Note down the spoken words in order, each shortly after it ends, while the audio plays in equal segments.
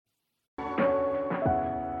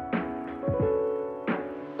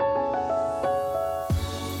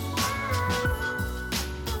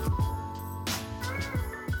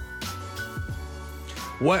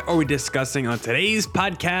What are we discussing on today's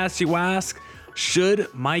podcast, you ask? Should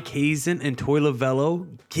Mike Hazen and Torey Lovullo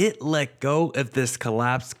get let go if this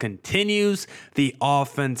collapse continues? The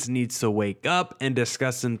offense needs to wake up, and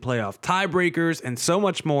discussing playoff tiebreakers and so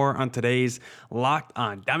much more on today's Locked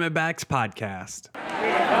on Diamondbacks podcast.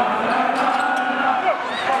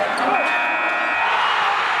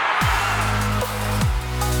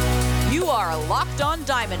 You are Locked on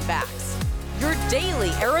Diamondbacks, your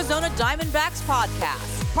daily Arizona Diamondbacks podcast.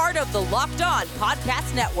 Part of the Locked On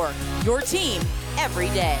Podcast Network, your team every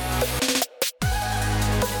day.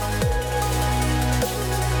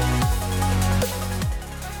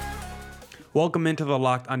 Welcome into the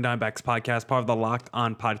Locked on Diamondbacks podcast, part of the Locked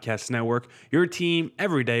on Podcast Network, your team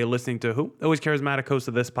every day, listening to who? Always charismatic host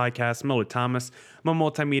of this podcast, Miller Thomas. I'm a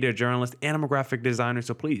multimedia journalist and I'm a graphic designer,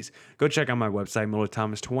 so please go check out my website,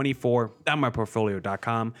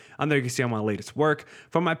 MillerThomas24.myportfolio.com. On there you can see all my latest work,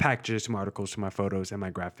 from my packages to my articles to my photos and my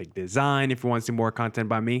graphic design. If you want to see more content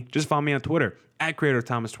by me, just follow me on Twitter at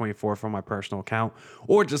CreatorThomas24 from my personal account,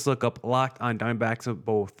 or just look up Locked on Diamondbacks on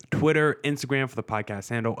both Twitter, Instagram for the podcast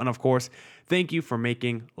handle, and of course, thank you for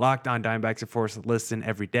making Locked on Diamondbacks a first listen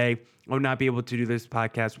every day. I would not be able to do this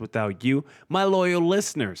podcast without you, my loyal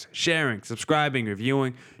listeners, sharing, subscribing,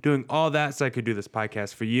 reviewing, doing all that so I could do this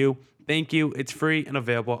podcast for you. Thank you. It's free and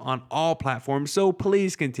available on all platforms, so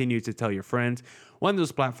please continue to tell your friends. One of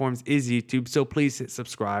those platforms is YouTube, so please hit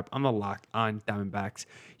subscribe on the Locked on Diamondbacks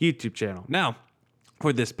YouTube channel. Now,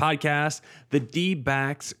 for this podcast, the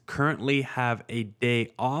D-backs currently have a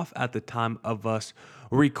day off at the time of us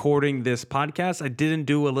recording this podcast. I didn't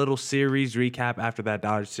do a little series recap after that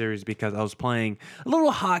Dodgers series because I was playing a little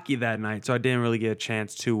hockey that night, so I didn't really get a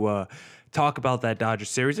chance to talk about that Dodgers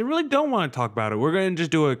series. I really don't want to talk about it. We're going to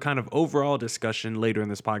just do a kind of overall discussion later in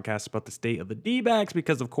this podcast about the state of the D-backs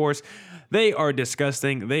because, of course, they are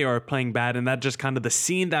disgusting. They are playing bad, and that's just kind of the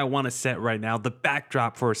scene that I want to set right now, the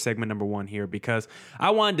backdrop for segment number one here, because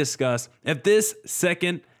I want to discuss if this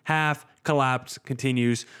second half collapse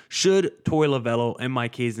continues, should Torey Lovullo and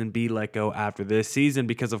Mike Hazen be let go after this season?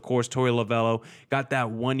 Because, of course, Torey Lovullo got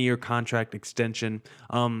that one-year contract extension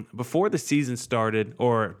before the season started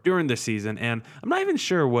or during the season, and I'm not even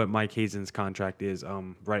sure what Mike Hazen's contract is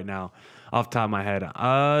right now off the top of my head.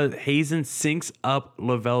 Hazen syncs up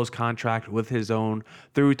Lovullo's contract with his own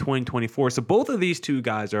through 2024, so both of these two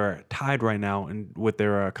guys are tied right now with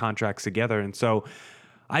their contracts together, and so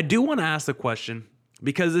I do want to ask the question,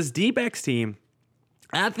 because this D-backs team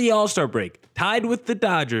at the All-Star break tied with the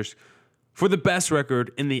Dodgers for the best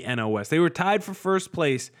record in the NL West. They were tied for first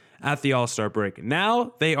place at the All-Star break.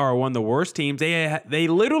 Now they are one of the worst teams. They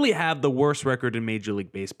literally have the worst record in Major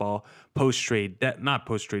League Baseball post-All-Star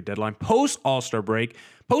break.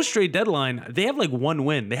 Post-trade deadline, they have like one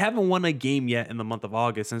win. They haven't won a game yet in the month of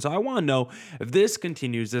August. And so I want to know if this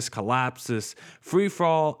continues, this collapse, this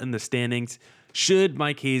free-for-all in the standings, should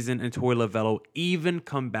Mike Hazen and Torey Lovullo even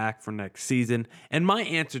come back for next season? And my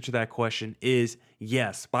answer to that question is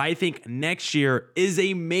yes. But I think next year is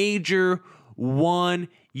a major 1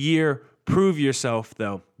 year prove yourself,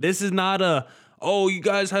 though. This is not you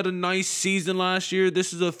guys had a nice season last year.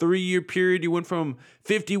 This is a 3-year period. You went from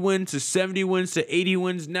 50 wins to 70 wins to 80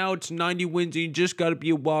 wins. Now it's 90 wins, and you just got to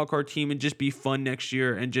be a wildcard team and just be fun next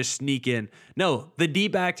year and just sneak in. No, the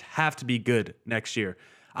D-backs have to be good next year.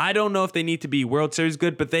 I don't know if they need to be World Series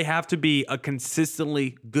good, but they have to be a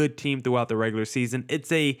consistently good team throughout the regular season. It's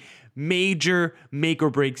a major make or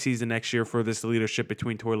break season next year for this leadership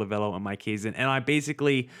between Torey Lovullo and Mike Hazen. And I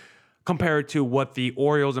basically compare it to what the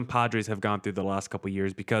Orioles and Padres have gone through the last couple of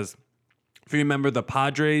years, because if you remember the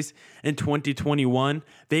Padres in 2021,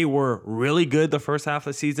 they were really good the first half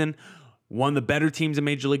of the season. One of the better teams in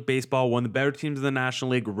Major League Baseball, one of the better teams in the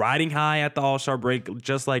National League, riding high at the All-Star break,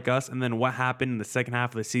 just like us. And then what happened in the second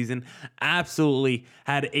half of the season absolutely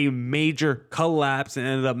had a major collapse and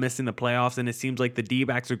ended up missing the playoffs. And it seems like the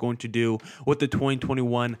D-backs are going to do what the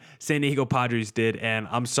 2021 San Diego Padres did. And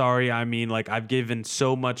I'm sorry, I've given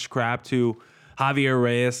so much crap to Javier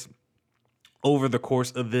Reyes over the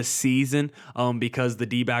course of this season because the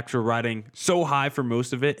D-backs were riding so high for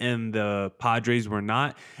most of it and the Padres were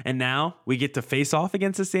not. And now we get to face off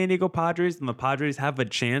against the San Diego Padres, and the Padres have a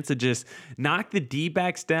chance to just knock the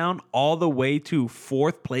D-backs down all the way to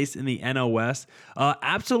 4th place in the NL West.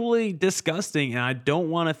 Absolutely disgusting, and I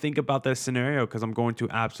don't want to think about that scenario because I'm going to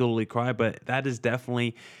absolutely cry, but that is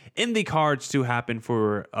definitely in the cards to happen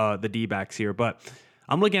for the D-backs here. But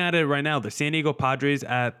I'm looking at it right now. The San Diego Padres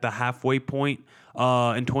at the halfway point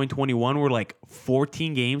in 2021 were like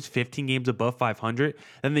 14 games, 15 games above 500.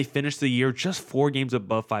 Then they finished the year just 4 games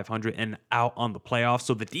above 500 and out on the playoffs.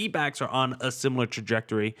 So the D-backs are on a similar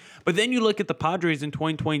trajectory. But then you look at the Padres in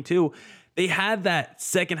 2022. They had that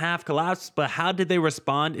second half collapse, but how did they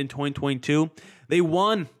respond in 2022? They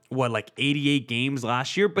won, like 88 games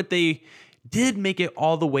last year, but they did make it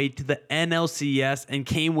all the way to the NLCS and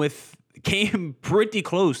came pretty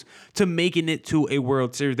close to making it to a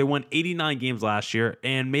World Series. They won 89 games last year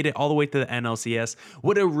and made it all the way to the NLCS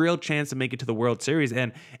with a real chance to make it to the World Series.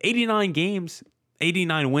 And 89 games,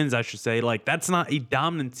 89 wins, I should say. Like, that's not a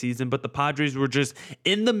dominant season, but the Padres were just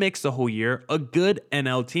in the mix the whole year. A good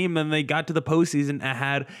NL team. Then they got to the postseason and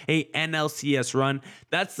had a NLCS run.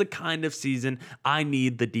 That's the kind of season I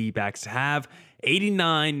need the D-backs to have.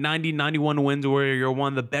 89, 90, 91 wins where you're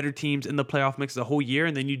one of the better teams in the playoff mix the whole year,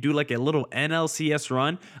 and then you do like a little NLCS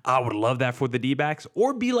run. I would love that for the D-backs.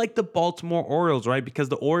 Or be like the Baltimore Orioles, right? Because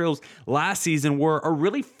the Orioles last season were a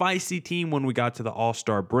really feisty team when we got to the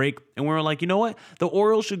All-Star break, and we were like, you know what? The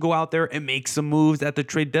Orioles should go out there and make some moves at the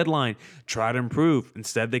trade deadline, try to improve.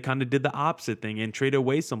 Instead, they kind of did the opposite thing and traded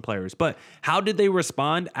away some players. But how did they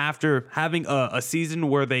respond after having a season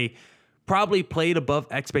where they probably played above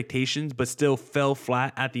expectations, but still fell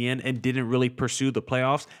flat at the end and didn't really pursue the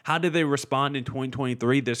playoffs? How did they respond in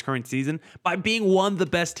 2023, this current season? By being one of the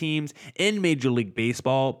best teams in Major League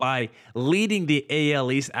Baseball, by leading the AL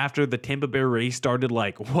East after the Tampa Bay Rays started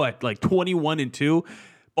like 21-2.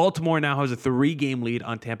 Baltimore now has a 3-game lead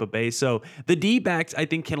on Tampa Bay. So the D-backs, I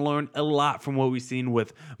think, can learn a lot from what we've seen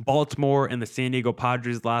with Baltimore and the San Diego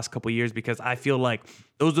Padres the last couple of years, because I feel like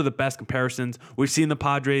those are the best comparisons. We've seen the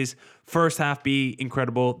Padres first half be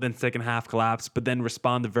incredible, then second half collapse, but then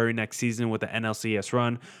respond the very next season with the NLCS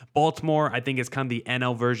run. Baltimore, I think, is kind of the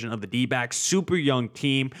NL version of the D-backs. Super young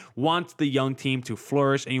team, wants the young team to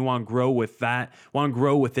flourish, and you want to grow with that, want to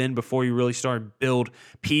grow within before you really start build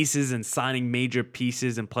pieces and signing major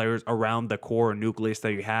pieces and players around the core nucleus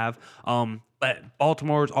that you have. But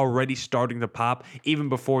Baltimore is already starting to pop even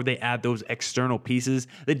before they add those external pieces.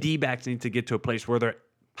 The D-backs need to get to a place where they're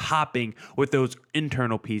popping with those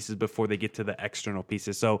internal pieces before they get to the external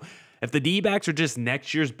pieces. So if the D-backs are just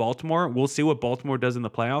next year's Baltimore, we'll see what Baltimore does in the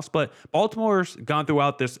playoffs. But Baltimore's gone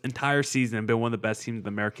throughout this entire season and been one of the best teams in the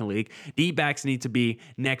American League. D-backs need to be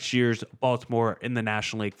next year's Baltimore in the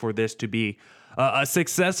National League for this to be a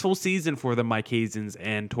successful season for the Mike Hazens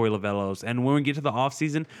and Torey Lovullos. And when we get to the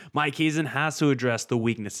offseason, Mike Hazen has to address the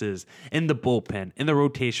weaknesses in the bullpen, in the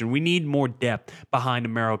rotation. We need more depth behind a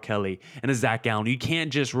Merrill Kelly and a Zach Allen. You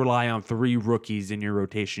can't just rely on 3 rookies in your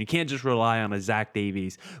rotation. You can't just rely on a Zach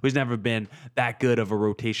Davies, who's never been that good of a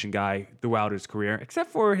rotation guy throughout his career,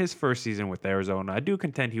 except for his first season with Arizona. I do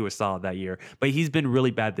contend he was solid that year, but he's been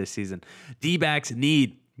really bad this season. D-backs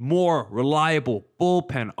need more reliable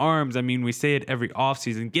bullpen arms. I mean, we say it every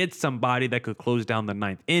offseason. Get somebody that could close down the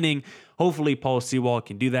 9th inning. Hopefully, Paul Sewald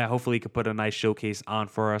can do that. Hopefully, he can put a nice showcase on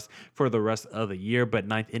for us for the rest of the year. But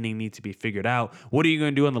 9th inning needs to be figured out. What are you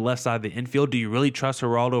going to do on the left side of the infield? Do you really trust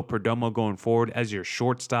Geraldo Perdomo going forward as your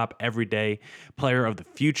shortstop, everyday player of the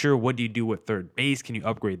future? What do you do with third base? Can you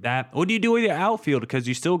upgrade that? What do you do with your outfield? Because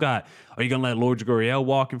you still got, are you going to let Lourdes Gurriel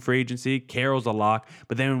walk in free agency? Carroll's a lock.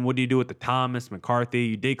 But then what do you do with the Thomas, McCarthy?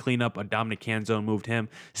 You did clean up a Dominic Canzone, moved him.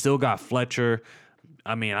 Still got Fletcher.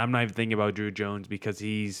 I mean, I'm not even thinking about Drew Jones because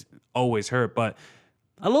he's always hurt, but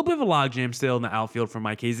a little bit of a logjam still in the outfield for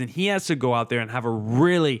Mike Hazen. He has to go out there and have a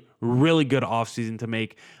really, really good offseason to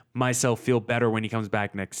make myself feel better when he comes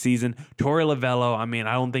back next season. Torey Lovullo, I mean,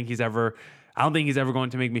 I don't think he's ever going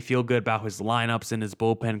to make me feel good about his lineups and his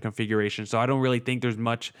bullpen configuration. So I don't really think there's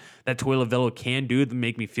much that Torey Lovullo can do to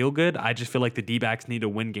make me feel good. I just feel like the D-backs need to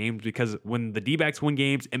win games, because when the D-backs win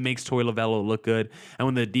games, it makes Torey Lovullo look good. And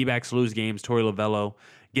when the D-backs lose games, Torey Lovullo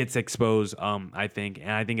gets exposed, I think. And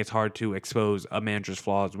I think it's hard to expose a manager's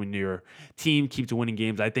flaws when your team keeps winning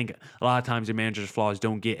games. I think a lot of times your manager's flaws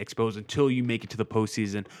don't get exposed until you make it to the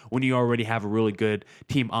postseason, when you already have a really good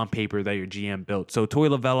team on paper that your GM built. So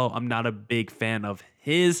Torey Lovullo, I'm not a big fan of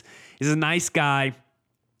his. He's a nice guy.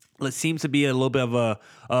 It seems to be a little bit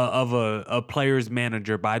of a player's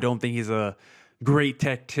manager, but I don't think he's a great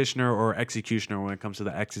tacticianer or executioner when it comes to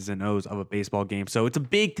the X's and O's of a baseball game. So it's a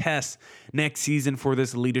big test next season for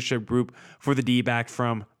this leadership group, for the D-backs,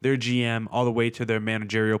 from their GM all the way to their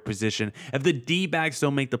managerial position. If the D-backs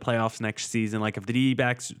don't make the playoffs next season, like if the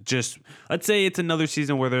D-backs just, let's say it's another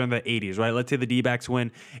season where they're in the 80s, right? Let's say the D-backs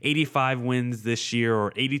win 85 wins this year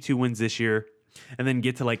or 82 wins this year. and then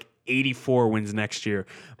get to like 84 wins next year.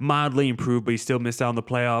 Mildly improved, but you still missed out on the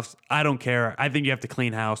playoffs. I don't care. I think you have to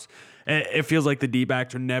clean house. It feels like the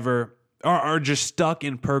D-backs are just stuck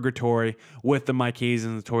in purgatory with the Mike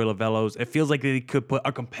Hazen and the Torey Lovullos. It feels like they could put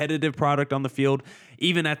a competitive product on the field,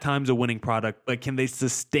 even at times a winning product, but can they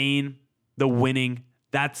sustain the winning?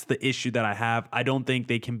 That's the issue that I have. I don't think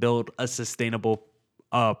they can build a sustainable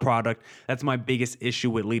product. That's my biggest issue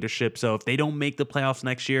with leadership. So if they don't make the playoffs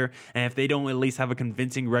next year, and if they don't at least have a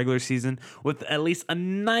convincing regular season with at least a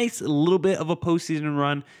nice little bit of a postseason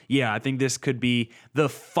run, yeah, I think this could be the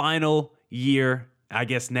final year. I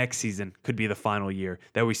guess next season could be the final year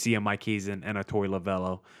that we see a Mike Hazen and a Torey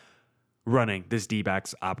Lovullo running this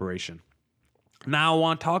D-backs operation. Now I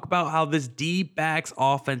want to talk about how this D-backs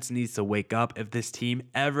offense needs to wake up if this team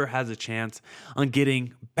ever has a chance on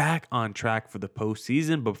getting back on track for the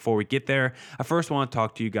postseason. But before we get there, I first want to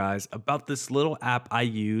talk to you guys about this little app I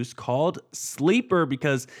use called Sleeper,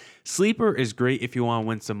 because Sleeper is great if you want to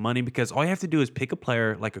win some money, because all you have to do is pick a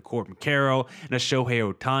player like a Corbin Carroll and a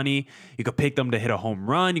Shohei Ohtani. You could pick them to hit a home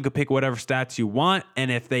run. You could pick whatever stats you want. And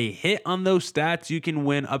if they hit on those stats, you can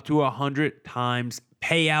win up to 100 times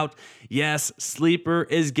payout. Yes, Sleeper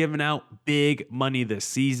is giving out big money this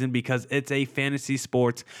season because it's a fantasy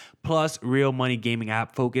sports plus real money gaming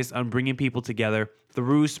app focused on bringing people together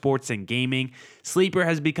through sports and gaming. Sleeper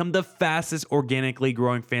has become the fastest organically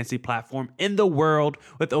growing fantasy platform in the world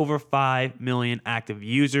with over 5 million active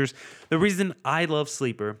users. The reason I love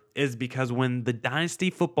Sleeper is because when the Dynasty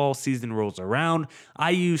football season rolls around,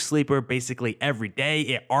 I use Sleeper basically every day.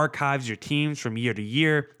 It archives your teams from year to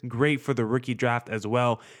year. Great for the rookie draft as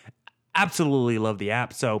well. Absolutely love the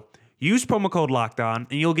app. So use promo code LOCKEDON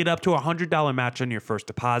and you'll get up to a $100 match on your first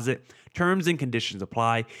deposit. Terms and conditions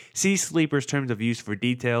apply. See Sleeper's terms of use for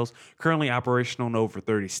details. Currently operational in over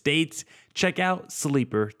 30 states. Check out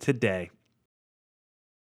Sleeper today.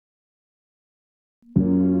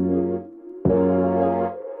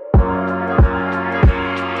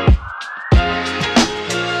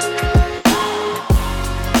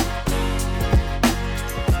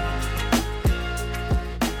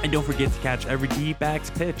 And don't forget to catch every D-backs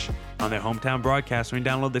pitch on their hometown broadcast when you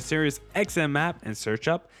download the Sirius XM app and search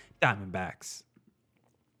up Diamondbacks.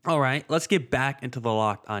 All right, let's get back into the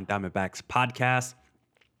Locked on Diamondbacks podcast.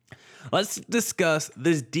 Let's discuss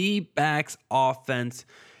this D-backs offense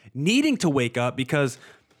needing to wake up, because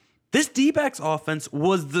this D-backs offense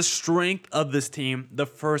was the strength of this team the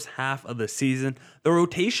first half of the season. The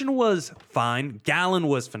rotation was fine. Gallen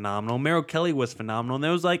was phenomenal. Merrill Kelly was phenomenal. And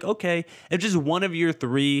it was like, okay, if just one of your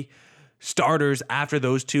three starters after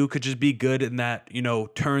those two could just be good in that,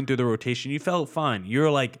 turn through the rotation, you felt fine.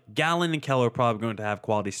 You're like, Gallen and Keller are probably going to have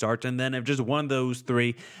quality starts. And then if just one of those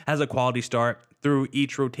three has a quality start through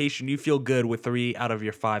each rotation, you feel good with 3 out of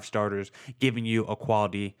your 5 starters giving you a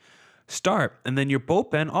quality start. And then your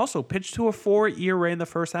bullpen also pitched to a 4 ERA in the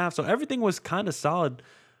first half. So everything was kind of solid.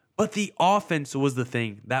 But the offense was the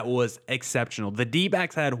thing that was exceptional. The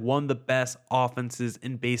D-backs had one of the best offenses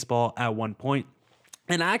in baseball at one point.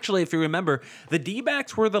 And actually, if you remember, the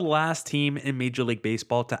D-backs were the last team in Major League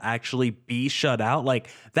Baseball to actually be shut out. Like,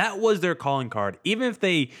 that was their calling card. Even if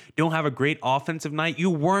they don't have a great offensive night, you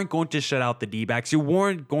weren't going to shut out the D-backs. You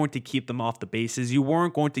weren't going to keep them off the bases. You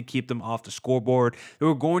weren't going to keep them off the scoreboard. They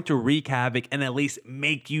were going to wreak havoc and at least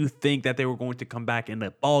make you think that they were going to come back in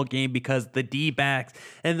the ball game, because the D-backs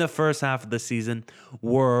in the first half of the season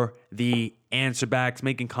were the answer backs.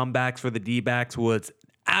 Making comebacks for the D-backs was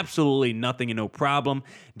absolutely nothing and no problem.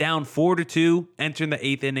 Down 4-2, entering the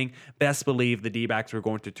 8th inning. Best believe the D-backs were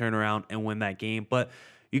going to turn around and win that game. But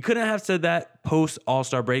you couldn't have said that post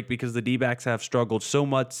All-Star break, because the D-backs have struggled so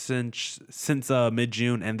much since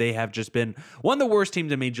mid-June, and they have just been one of the worst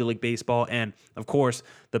teams in Major League Baseball. And of course,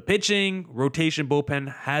 the pitching, rotation,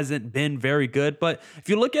 bullpen hasn't been very good. But if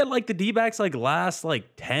you look at the D-backs last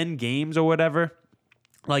 10 games or whatever,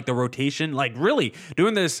 the rotation, really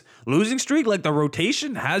during this losing streak, the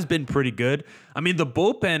rotation has been pretty good. I mean, the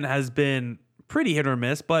bullpen has been pretty hit or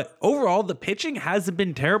miss, but overall the pitching hasn't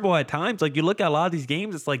been terrible at times. You look at a lot of these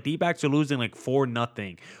games, it's D-backs are losing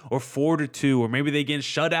 4-0 or 4-2, or maybe they get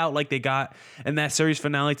shut out like they got in that series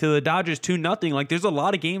finale to the Dodgers 2-0. There's a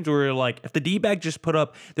lot of games where if the D-back just put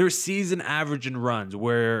up their season average in runs,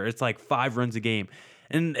 where it's 5 runs a game.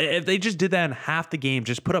 And if they just did that in half the game,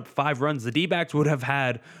 just put up 5 runs, the D-backs would have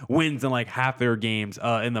had wins in half their games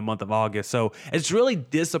in the month of August. So it's really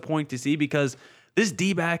disappointing to see, because this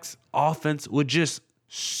D-backs offense was just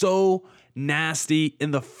so nasty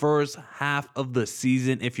in the first half of the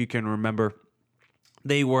season, if you can remember.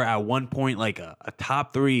 They were at one point like a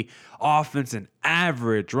top 3 offense and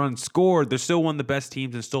average runs scored. They're still one of the best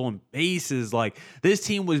teams in stolen bases. Like, this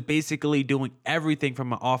team was basically doing everything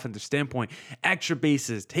from an offensive standpoint. Extra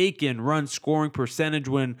bases taken, run scoring percentage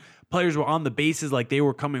when players were on the bases, like they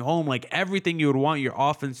were coming home, like everything you would want your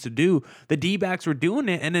offense to do. The D-backs were doing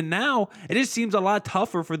it. And then now it just seems a lot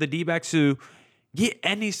tougher for the D-backs to get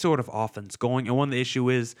any sort of offense going. And one of the issue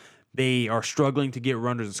is they are struggling to get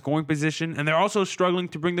runners in scoring position, and they're also struggling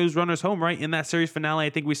to bring those runners home, right? In that series finale, I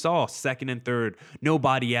think we saw second and third,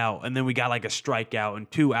 nobody out, and then we got like a strikeout and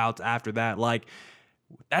 2 outs after that. Like,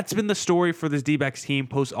 that's been the story for this D-backs team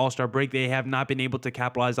post All-Star break. They have not been able to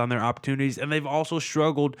capitalize on their opportunities, and they've also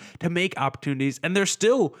struggled to make opportunities, and they're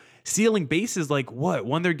still stealing bases. Like, what?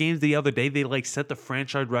 Won their games the other day, they like set the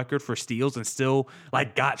franchise record for steals and still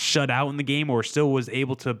like got shut out in the game, or still was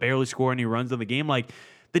able to barely score any runs in the game. Like,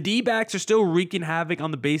 the D-backs are still wreaking havoc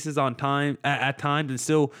on the bases on time at times and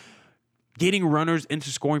still getting runners into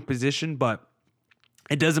scoring position, but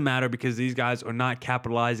it doesn't matter because these guys are not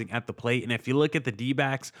capitalizing at the plate. And if you look at the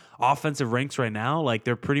D-backs offensive ranks right now, like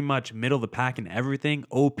they're pretty much middle of the pack in everything.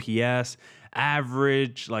 OPS,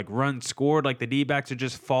 average, like runs scored, like the D-backs are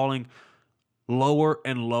just falling lower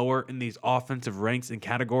and lower in these offensive ranks and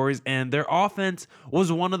categories, and their offense was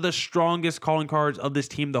one of the strongest calling cards of this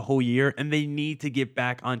team the whole year, and they need to get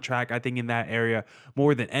back on track, I think, in that area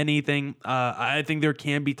more than anything. I think there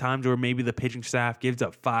can be times where maybe the pitching staff gives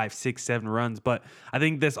up 5, 6, 7 runs, but I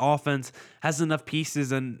think this offense has enough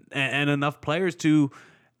pieces and enough players to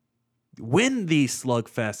win these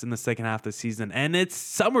slugfests in the second half of the season. And it's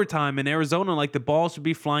summertime in Arizona. Like, the ball should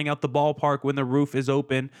be flying out the ballpark when the roof is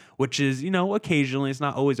open, which is, occasionally. It's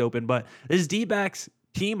not always open. But this D-backs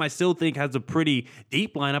team, I still think, has a pretty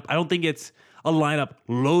deep lineup. I don't think it's a lineup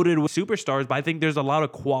loaded with superstars, but I think there's a lot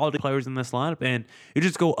of quality players in this lineup. And you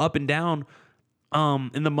just go up and down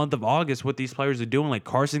in the month of August what these players are doing. Like,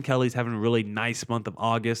 Carson Kelly's having a really nice month of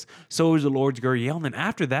August. So is Lourdes Gurriel. And then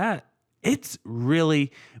after that, it's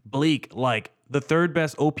really bleak. Like, the third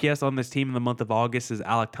best OPS on this team in the month of August is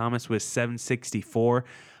Alek Thomas with 764,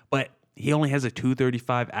 but he only has a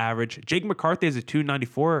 235 average. Jake McCarthy has a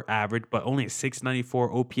 294 average, but only a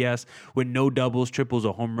 694 OPS with no doubles, triples,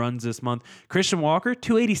 or home runs this month. Christian Walker,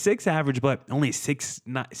 286 average, but only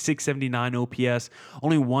 679 OPS,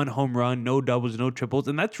 only 1 home run, no doubles, no triples.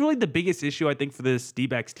 And that's really the biggest issue, I think, for this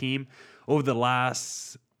D-backs team over the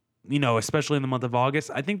last, especially in the month of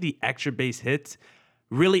August. I think the extra base hits,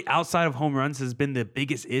 really outside of home runs, has been the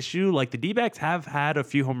biggest issue. Like, the D-backs have had a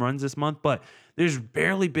few home runs this month, but there's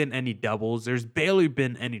barely been any doubles. There's barely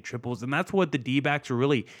been any triples. And that's what the D-backs are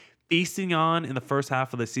really feasting on in the first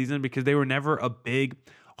half of the season, because they were never a big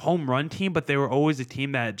home run team, but they were always a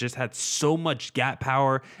team that just had so much gap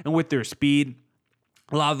power. And with their speed,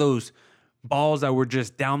 a lot of those balls that were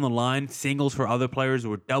just down the line, singles for other players,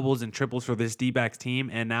 were doubles and triples for this D-backs team.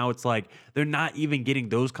 And now it's like they're not even getting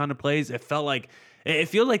those kind of plays. It feels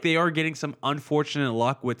like they are getting some unfortunate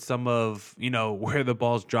luck with some of, where the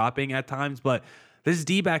ball's dropping at times. But this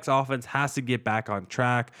D-backs offense has to get back on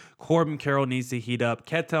track. Corbin Carroll needs to heat up.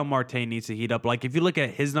 Ketel Marte needs to heat up. Like, if you look at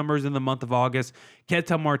his numbers in the month of August,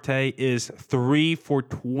 Ketel Marte is 3 for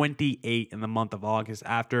 28 in the month of August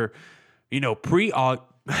after,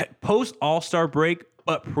 post All-Star break,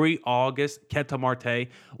 but pre-August, Ketel Marte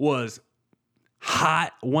was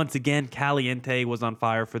hot once again. Caliente was on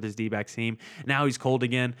fire for this D-backs team. Now he's cold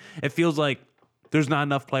again. It feels like there's not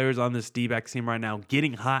enough players on this D-backs team right now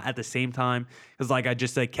getting hot at the same time. Because, like I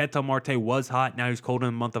just said, Ketel Marte was hot. Now he's cold in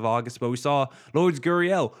the month of August. But we saw Lourdes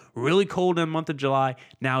Gurriel really cold in the month of July.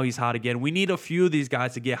 Now he's hot again. We need a few of these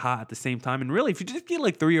guys to get hot at the same time. And really, if you just get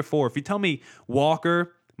like 3 or 4, if you tell me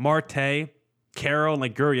Walker, Marte, Carroll, and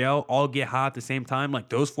like Gurriel all get hot at the same time, like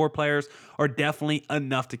those 4 players are definitely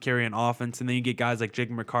enough to carry an offense. And then you get guys like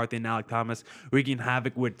Jake McCarthy and Alek Thomas wreaking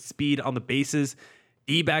havoc with speed on the bases.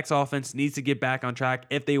 D-backs offense needs to get back on track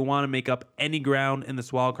if they want to make up any ground in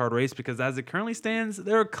this wild card race, because as it currently stands,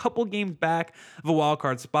 they're a couple games back of a wild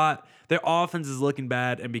card spot. Their offense is looking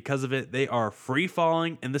bad, and because of it, they are free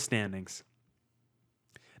falling in the standings.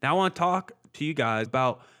 Now I want to talk to you guys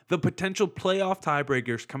about the potential playoff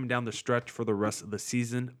tiebreakers coming down the stretch for the rest of the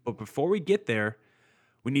season. But before we get there,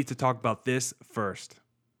 we need to talk about this first.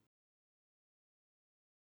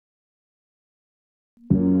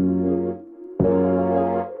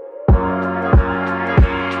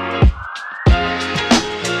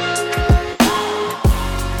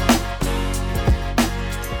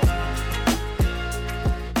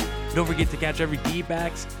 Don't forget to catch every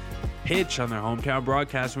D-backs pitch on their hometown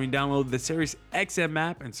broadcast when you download the Sirius XM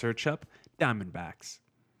app and search up Diamondbacks.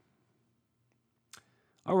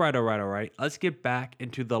 All right. Let's get back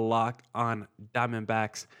into the Locked on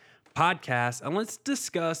Diamondbacks podcast and let's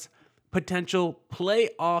discuss potential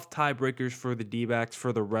playoff tiebreakers for the D-backs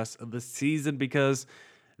for the rest of the season because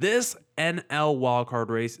this NL wildcard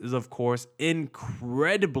race is, of course,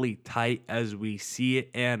 incredibly tight as we see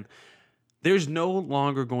it. And there's no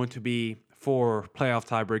longer going to be, for playoff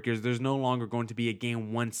tiebreakers, there's no longer going to be a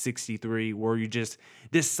game 163 where you just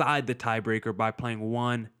decide the tiebreaker by playing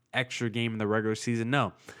one extra game in the regular season.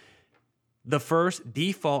 No. The first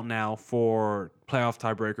default now for playoff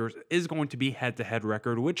tiebreakers is going to be head-to-head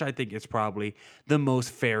record, which I think is probably the most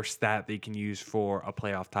fair stat that you can use for a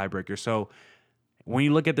playoff tiebreaker. So when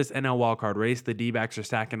you look at this NL wildcard race, the D-backs are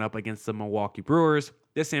stacking up against the Milwaukee Brewers,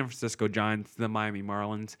 the San Francisco Giants, the Miami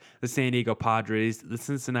Marlins, the San Diego Padres, the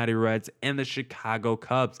Cincinnati Reds, and the Chicago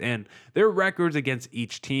Cubs. And their records against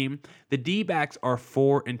each team, the D-backs are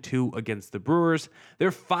 4-2 against the Brewers.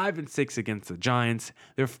 They're 5-6 against the Giants.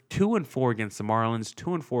 They're 2-4 against the Marlins,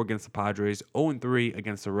 2-4 against the Padres, 0-3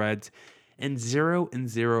 against the Reds, and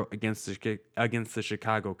 0-0 against the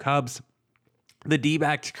Chicago Cubs. The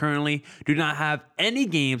D-backs currently do not have any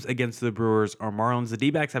games against the Brewers or Marlins. The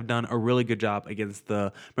D-backs have done a really good job against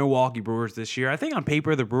the Milwaukee Brewers this year. I think on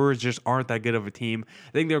paper, the Brewers just aren't that good of a team.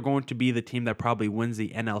 I think they're going to be the team that probably wins the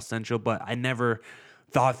NL Central, but I never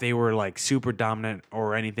thought they were like super dominant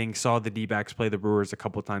or anything. Saw the D-backs play the Brewers a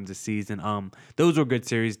couple times this season. Those were good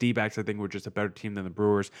series. D-backs, I think, were just a better team than the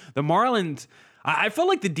Brewers. The Marlins, I felt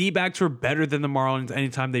like the D-backs were better than the Marlins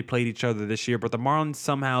anytime they played each other this year, but the Marlins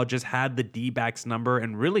somehow just had the D-backs number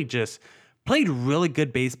and really just played really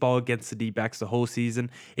good baseball against the D-backs the whole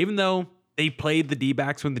season. Even though they played the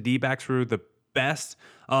D-backs when the D-backs were the best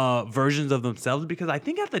versions of themselves, because I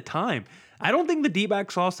think at the time, I don't think the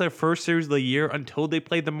D-backs lost their first series of the year until they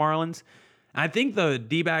played the Marlins. I think the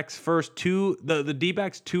D-backs the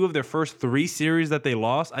D-backs two of their first three series that they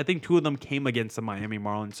lost, I think two of them came against the Miami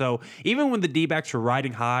Marlins. So even when the D-backs were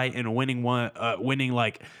riding high and winning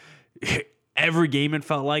like every game, it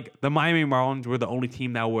felt like the Miami Marlins were the only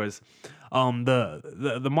team that was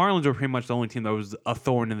the Marlins were pretty much the only team that was a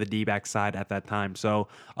thorn in the D-back side at that time. So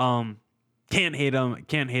can't hate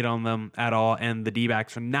on them at all. And the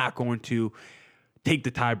D-backs are not going to take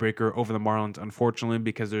the tiebreaker over the Marlins, unfortunately,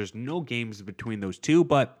 because there's no games between those two,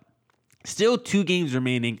 but still 2 games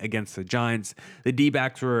remaining against the Giants. The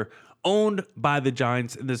D-backs were owned by the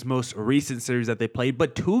Giants in this most recent series that they played,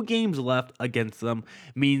 but 2 games left against them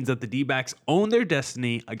means that the D-backs own their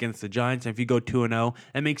destiny against the Giants. And if you go 2-0,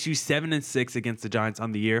 that makes you 7-6 against the Giants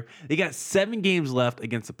on the year. They got 7 games left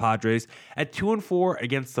against the Padres. At 2-4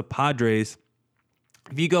 against the Padres,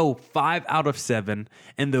 if you go 5 out of 7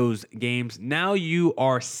 in those games, now you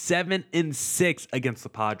are 7-6 against the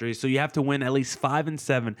Padres. So you have to win at least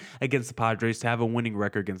 5-7 against the Padres to have a winning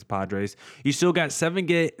record against the Padres. You still got 7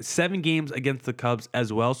 games against the Cubs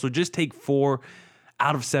as well. So just take 4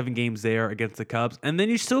 out of 7 games there against the Cubs. And then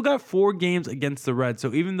you still got 4 games against the Reds.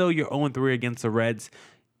 So even though you're 0-3 against the Reds,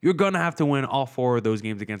 you're going to have to win all 4 of those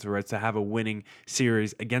games against the Reds to have a winning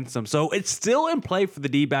series against them. So it's still in play for the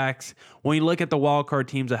D-backs. When you look at the wild card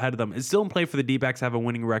teams ahead of them, it's still in play for the D-backs to have a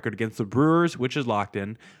winning record against the Brewers, which is locked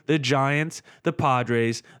in, the Giants, the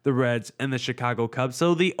Padres, the Reds, and the Chicago Cubs.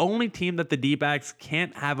 So the only team that the D-backs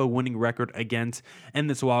can't have a winning record against in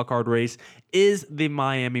this wild card race is the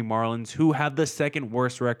Miami Marlins, who have the second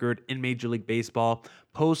worst record in Major League Baseball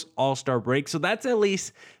post All-Star break. So that's at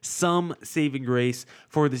least some saving grace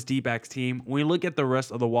for this D-backs team. When you look at the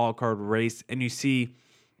rest of the wild card race and you see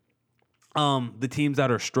the teams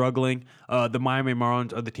that are struggling, the Miami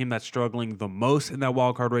Marlins are the team that's struggling the most in that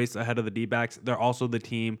wild card race ahead of the D-backs. They're also the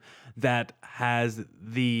team that has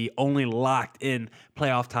the only locked in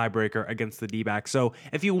playoff tiebreaker against the D-backs. So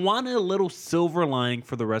if you want a little silver lining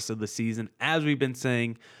for the rest of the season, as we've been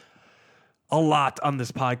saying a lot on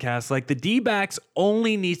this podcast, like the D-backs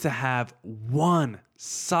only need to have one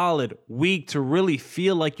solid week to really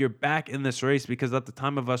feel like you're back in this race, because at the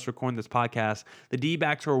time of us recording this podcast, the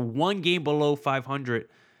D-backs are 1 game below 500,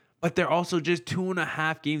 but they're also just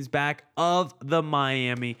 2.5 games back of the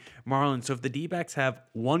Miami Marlins. So if the D-backs have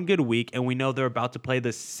one good week, and we know they're about to play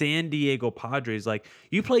the San Diego Padres, like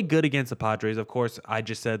you play good against the Padres. Of course, I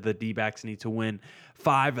just said the D-backs need to win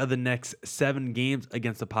 5 of the next 7 games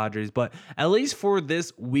against the Padres. But at least for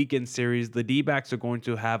this weekend series, the D-backs are going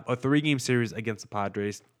to have a 3-game series against the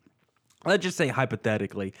Padres. Let's just say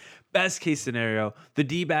hypothetically, best case scenario, the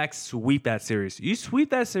D-backs sweep that series. You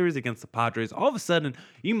sweep that series against the Padres, all of a sudden,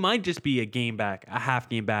 you might just be a game back, a half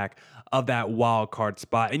game back of that wild card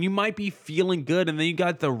spot. And you might be feeling good. And then you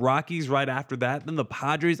got the Rockies right after that. Then the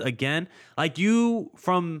Padres again. Like you,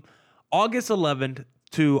 from August 11th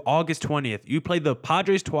to August 20th, you play the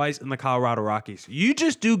Padres twice and the Colorado Rockies. You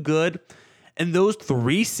just do good in those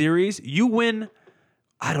 3 series. You win,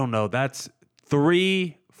 I don't know, that's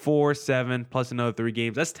 3, 4, 7 plus another 3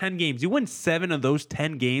 games. That's 10 games. You win 7 of those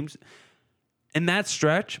 10 games in that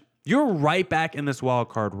stretch. You're right back in this wild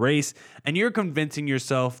card race, and you're convincing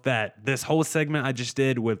yourself that this whole segment I just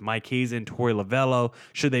did with Mike Hazen, Torey, Lovullo,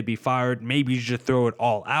 should they be fired? Maybe you should throw it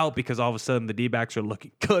all out because all of a sudden the D-backs are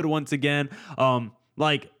looking good once again.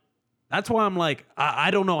 That's why I'm like,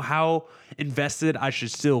 I don't know how invested I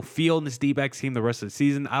should still feel in this D-backs team the rest of the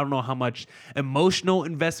season. I don't know how much emotional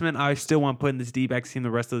investment I still want to put in this D-backs team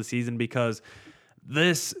the rest of the season, because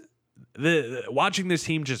watching this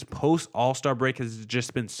team just post All-Star break has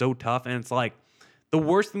just been so tough. And it's like the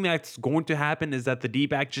worst thing that's going to happen is that the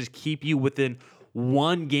D-backs just keep you within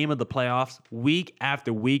 1 game of the playoffs week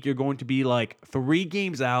after week. You're going to be like 3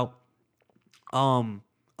 games out of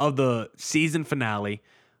the season finale.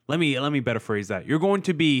 Let me better phrase that. You're going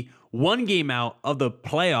to be 1 game out of the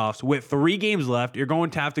playoffs with 3 games left. You're going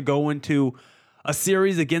to have to go into a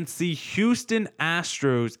series against the Houston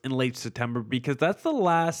Astros in late September, because that's the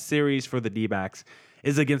last series for the D-backs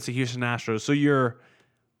is against the Houston Astros. So your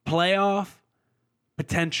playoff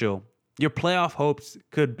potential, your playoff hopes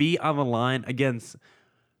could be on the line against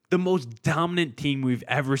the most dominant team we've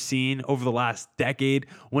ever seen over the last decade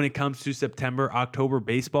when it comes to September, October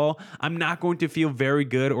baseball. I'm not going to feel very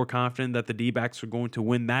good or confident that the D-backs are going to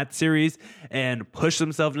win that series and push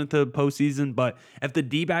themselves into the postseason. But if the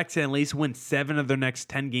D-backs can at least win 7 of their next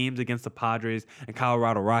 10 games against the Padres and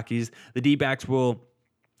Colorado Rockies, the D-backs will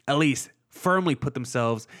at least firmly put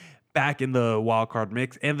themselves back in the wild card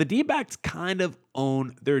mix. And the D-backs kind of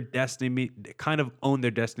own their destiny,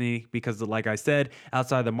 because, like I said,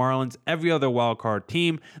 outside the Marlins, every other wild card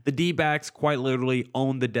team, the D-backs quite literally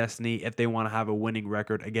own the destiny if they want to have a winning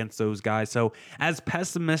record against those guys. So as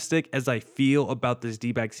pessimistic as I feel about this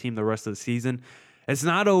D-backs team the rest of the season, it's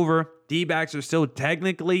not over. D-backs are still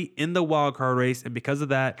technically in the wild card race, and because of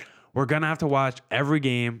that, we're going to have to watch every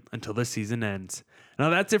game until the season ends. Now,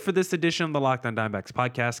 that's it for this edition of the Locked On Diamondbacks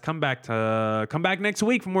podcast. Come back next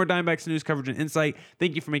week for more Diamondbacks news, coverage, and insight.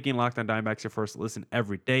 Thank you for making Locked On Diamondbacks your first listen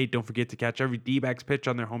every day. Don't forget to catch every D-backs pitch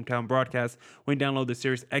on their hometown broadcast when you download the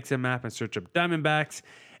Sirius XM app and search up Diamondbacks.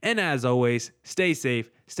 And as always, stay safe,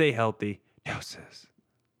 stay healthy. Deuces.